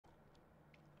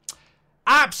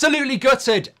Absolutely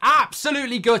gutted.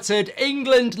 Absolutely gutted.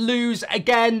 England lose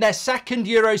again, their second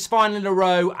Euros final in a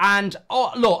row. And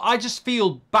oh, look, I just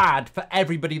feel bad for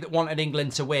everybody that wanted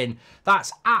England to win.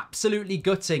 That's absolutely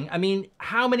gutting. I mean,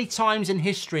 how many times in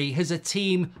history has a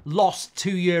team lost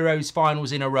 2 Euros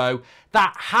finals in a row?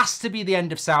 That has to be the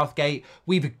end of Southgate.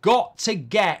 We've got to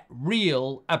get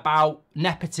real about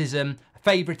nepotism,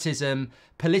 favouritism,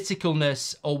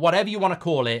 politicalness, or whatever you want to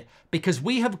call it, because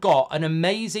we have got an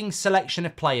amazing selection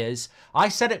of players. I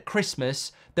said at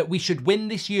Christmas that we should win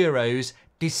this Euros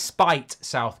despite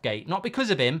Southgate, not because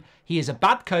of him. He is a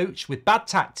bad coach with bad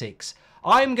tactics.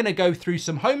 I'm going to go through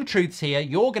some home truths here.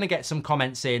 You're going to get some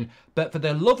comments in, but for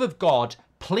the love of God,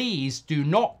 please do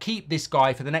not keep this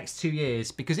guy for the next 2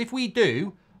 years, because if we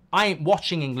do, I ain't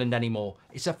watching England anymore.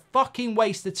 It's a fucking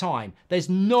waste of time. There's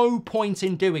no point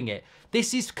in doing it.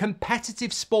 This is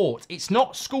competitive sport. It's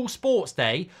not school sports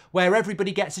day where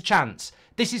everybody gets a chance.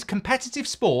 This is competitive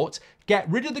sport. Get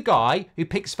rid of the guy who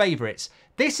picks favourites.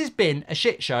 This has been a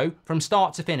shit show from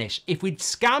start to finish. If we'd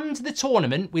scammed the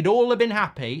tournament, we'd all have been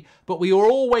happy, but we were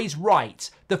always right.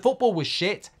 The football was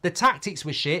shit, the tactics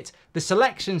were shit, the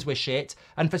selections were shit,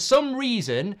 and for some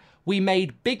reason, we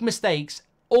made big mistakes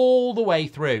all the way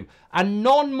through. And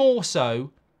none more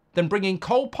so than bringing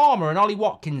Cole Palmer and Ollie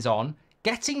Watkins on,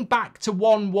 getting back to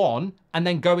 1-1 and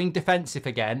then going defensive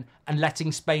again and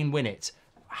letting Spain win it.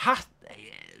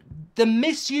 The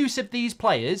misuse of these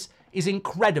players is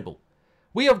incredible.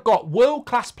 We have got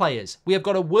world-class players. We have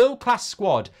got a world-class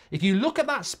squad. If you look at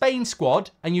that Spain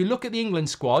squad and you look at the England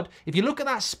squad, if you look at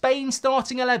that Spain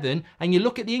starting 11 and you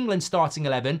look at the England starting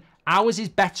 11, ours is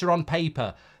better on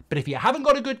paper. But if you haven't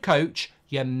got a good coach,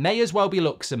 you may as well be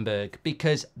Luxembourg,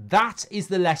 because that is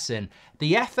the lesson.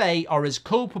 The FA are as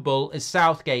culpable as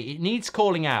Southgate. It needs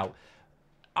calling out.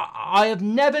 I have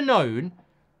never known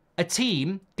a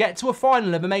team get to a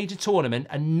final of a major tournament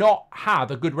and not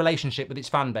have a good relationship with its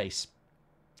fan base.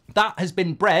 That has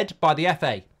been bred by the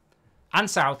FA and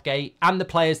Southgate, and the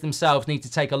players themselves need to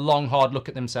take a long, hard look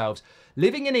at themselves.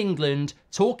 Living in England,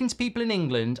 talking to people in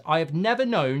England, I have never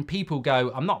known people go,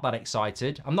 I'm not that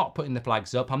excited. I'm not putting the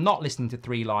flags up. I'm not listening to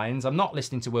Three Lions. I'm not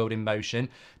listening to World in Motion.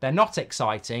 They're not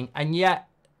exciting. And yet,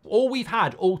 all we've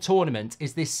had all tournament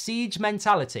is this siege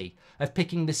mentality of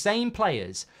picking the same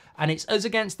players, and it's us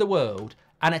against the world,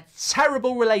 and a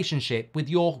terrible relationship with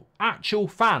your actual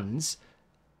fans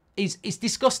is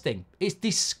disgusting. It's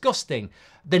disgusting.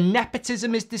 The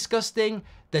nepotism is disgusting.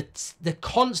 The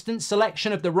constant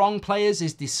selection of the wrong players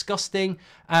is disgusting.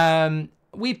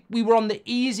 We were on the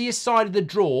easiest side of the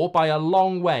draw by a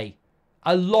long way.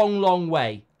 A long, long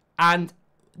way. And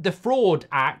the fraud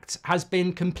act has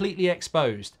been completely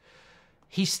exposed.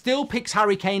 He still picks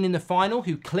Harry Kane in the final,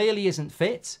 who clearly isn't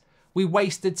fit. We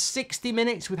wasted 60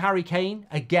 minutes with Harry Kane,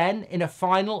 again, in a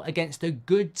final against a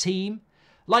good team.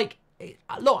 Like,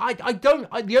 look,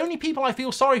 the only people I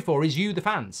feel sorry for is you, the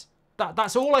fans.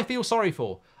 That's all I feel sorry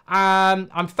for.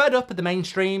 I'm fed up of the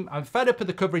mainstream. I'm fed up of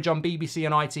the coverage on BBC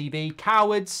and ITV.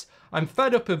 Cowards. I'm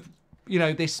fed up of, you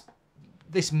know, this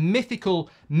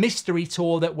mythical mystery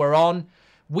tour that we're on.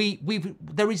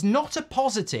 There is not a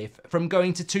positive from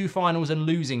going to 2 finals and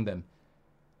losing them.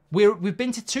 We've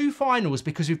been to 2 finals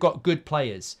because we've got good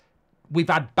players. We've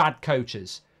had bad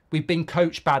coaches. We've been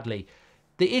coached badly.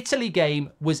 The Italy game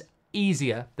was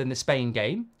easier than the Spain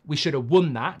game. We should have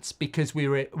won that because we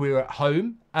were at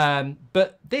home.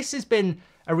 But this has been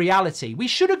a reality. We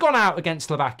should have gone out against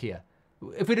Slovakia.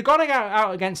 If we'd have gone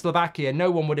out against Slovakia,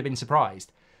 no one would have been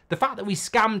surprised. The fact that we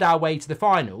scammed our way to the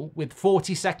final with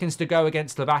 40 seconds to go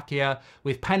against Slovakia,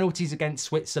 with penalties against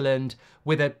Switzerland,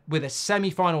 with a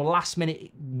semi-final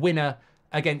last-minute winner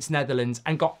against Netherlands,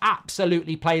 and got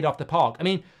absolutely played off the park. I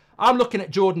mean, I'm looking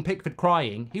at Jordan Pickford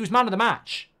crying. He was man of the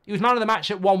match. He was man of the match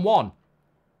at 1-1.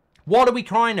 What are we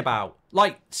crying about?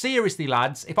 Like, seriously,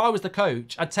 lads, if I was the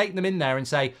coach, I'd take them in there and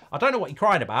say, I don't know what you're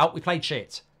crying about. We played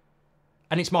shit.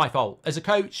 And it's my fault. As a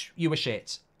coach, you were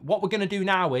shit. What we're going to do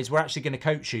now is we're actually going to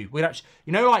coach you. We're actually,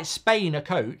 you know, like Spain are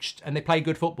coached and they play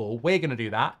good football. We're going to do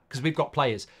that because we've got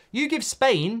players. You give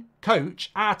Spain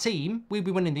coach our team, we'll be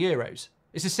winning the Euros.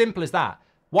 It's as simple as that.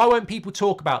 Why won't people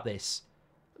talk about this?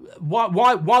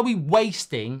 Why are we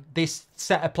wasting this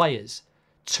set of players?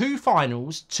 2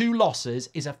 finals, 2 losses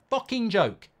is a fucking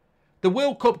joke. The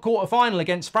World Cup quarter-final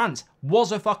against France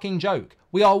was a fucking joke.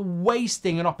 We are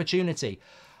wasting an opportunity.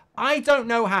 I don't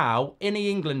know how any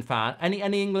England fan,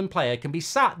 any England player can be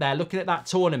sat there looking at that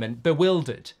tournament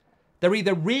bewildered. They're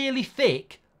either really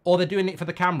thick or they're doing it for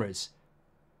the cameras.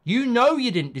 You know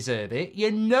you didn't deserve it.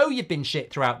 You know you've been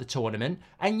shit throughout the tournament.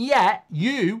 And yet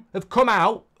you have come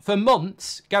out for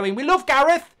months going, we love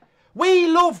Gareth. We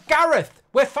love Gareth.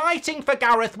 We're fighting for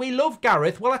Gareth. We love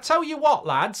Gareth. Well, I tell you what,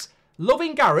 lads.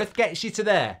 Loving Gareth gets you to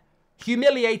there.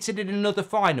 Humiliated in another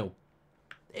final.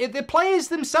 The players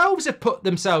themselves have put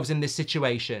themselves in this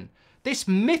situation. This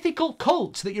mythical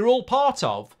cult that you're all part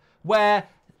of, where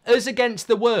us against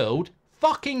the world,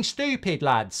 fucking stupid,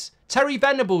 lads. Terry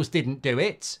Venables didn't do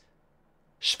it.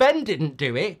 Sven didn't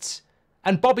do it.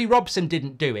 And Bobby Robson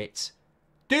didn't do it.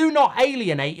 Do not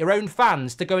alienate your own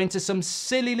fans to go into some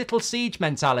silly little siege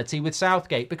mentality with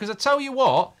Southgate. Because I tell you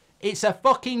what, it's a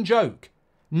fucking joke.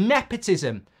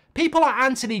 Nepotism. People like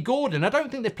Anthony Gordon, I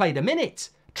don't think they've played a minute.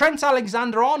 Trent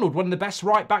Alexander-Arnold, one of the best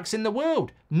right-backs in the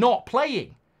world, not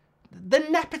playing. The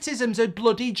nepotism's a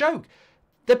bloody joke.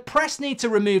 The press need to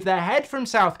remove their head from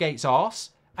Southgate's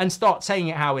arse and start saying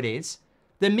it how it is.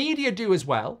 The media do as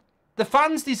well. The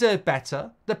fans deserve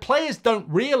better. The players don't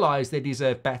realise they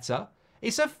deserve better.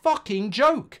 It's a fucking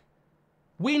joke.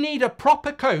 We need a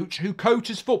proper coach who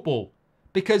coaches football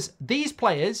because these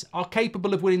players are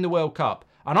capable of winning the World Cup.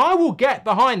 And I will get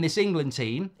behind this England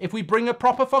team if we bring a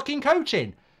proper fucking coach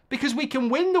in because we can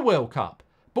win the World Cup.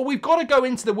 But we've got to go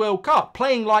into the World Cup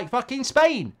playing like fucking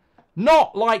Spain,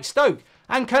 not like Stoke.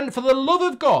 And for the love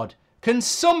of God, can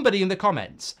somebody in the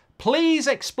comments please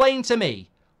explain to me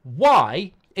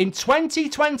why in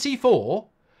 2024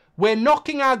 we're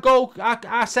knocking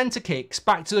our centre kicks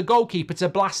back to the goalkeeper to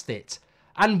blast it,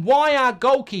 and why our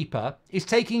goalkeeper is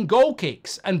taking goal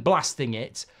kicks and blasting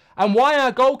it, and why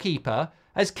our goalkeeper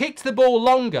has kicked the ball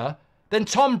longer than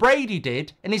Tom Brady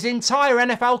did in his entire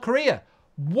NFL career.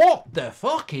 What the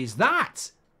fuck is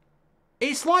that?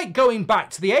 It's like going back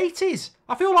to the 80s.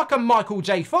 I feel like I'm Michael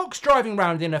J. Fox driving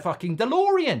around in a fucking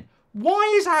DeLorean.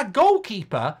 Why is our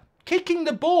goalkeeper kicking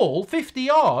the ball 50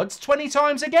 yards 20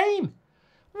 times a game?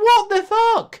 What the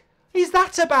fuck is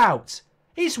that about?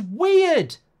 It's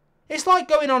weird. It's like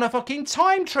going on a fucking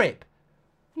time trip.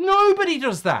 Nobody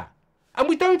does that. And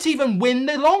we don't even win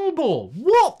the long ball.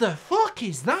 What the fuck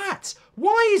is that?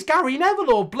 Why is Gary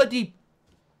Neville or bloody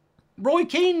Roy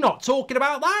Keane not talking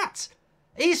about that?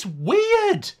 It's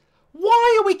weird.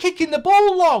 Why are we kicking the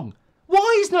ball long?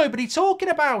 Why is nobody talking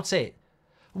about it?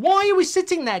 Why are we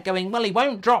sitting there going, well, he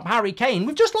won't drop Harry Kane?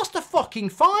 We've just lost the fucking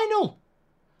final.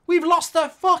 We've lost the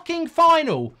fucking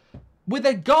final with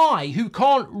a guy who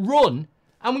can't run.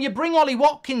 And when you bring Ollie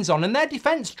Watkins on and their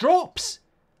defence drops.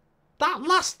 That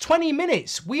last 20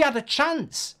 minutes, we had a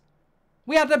chance.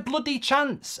 We had a bloody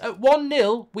chance. At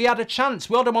 1-0, we had a chance.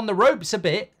 We held them on the ropes a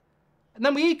bit. And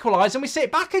then we equalise and we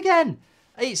sit back again.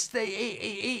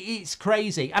 It's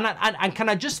crazy. And can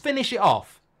I just finish it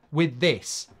off with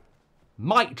this?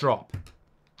 Mic drop.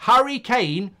 Harry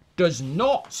Kane does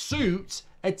not suit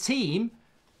a team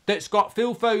that's got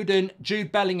Phil Foden,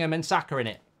 Jude Bellingham and Saka in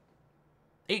it.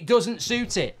 It doesn't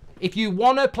suit it. If you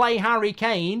want to play Harry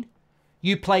Kane,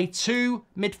 you play 2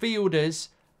 midfielders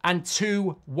and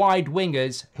 2 wide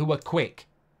wingers who are quick.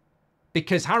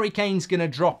 Because Harry Kane's going to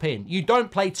drop in. You don't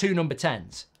play 2 number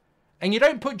 10s. And you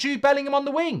don't put Jude Bellingham on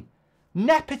the wing.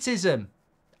 Nepotism.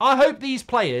 I hope these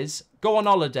players go on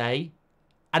holiday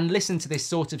and listen to this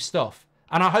sort of stuff.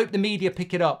 And I hope the media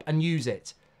pick it up and use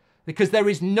it. Because there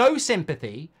is no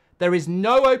sympathy. There is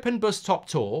no open bus top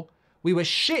tour. We were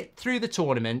shit through the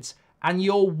tournament. And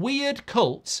your weird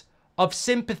cult of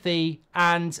sympathy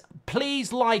and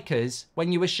please like us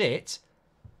when you were shit.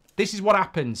 This is what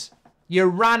happens. You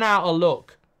ran out of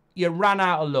luck. You ran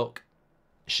out of luck.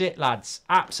 Shit, lads.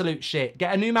 Absolute shit.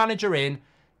 Get a new manager in.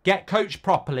 Get coached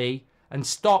properly. And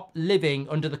stop living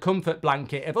under the comfort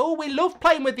blanket of, oh, we love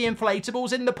playing with the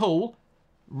inflatables in the pool.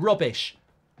 Rubbish.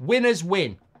 Winners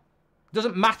win.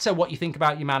 Doesn't matter what you think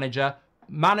about your manager.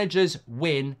 Managers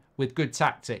win with good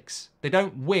tactics. They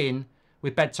don't win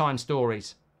with bedtime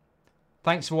stories.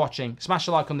 Thanks for watching. Smash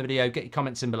a like on the video. Get your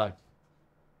comments in below.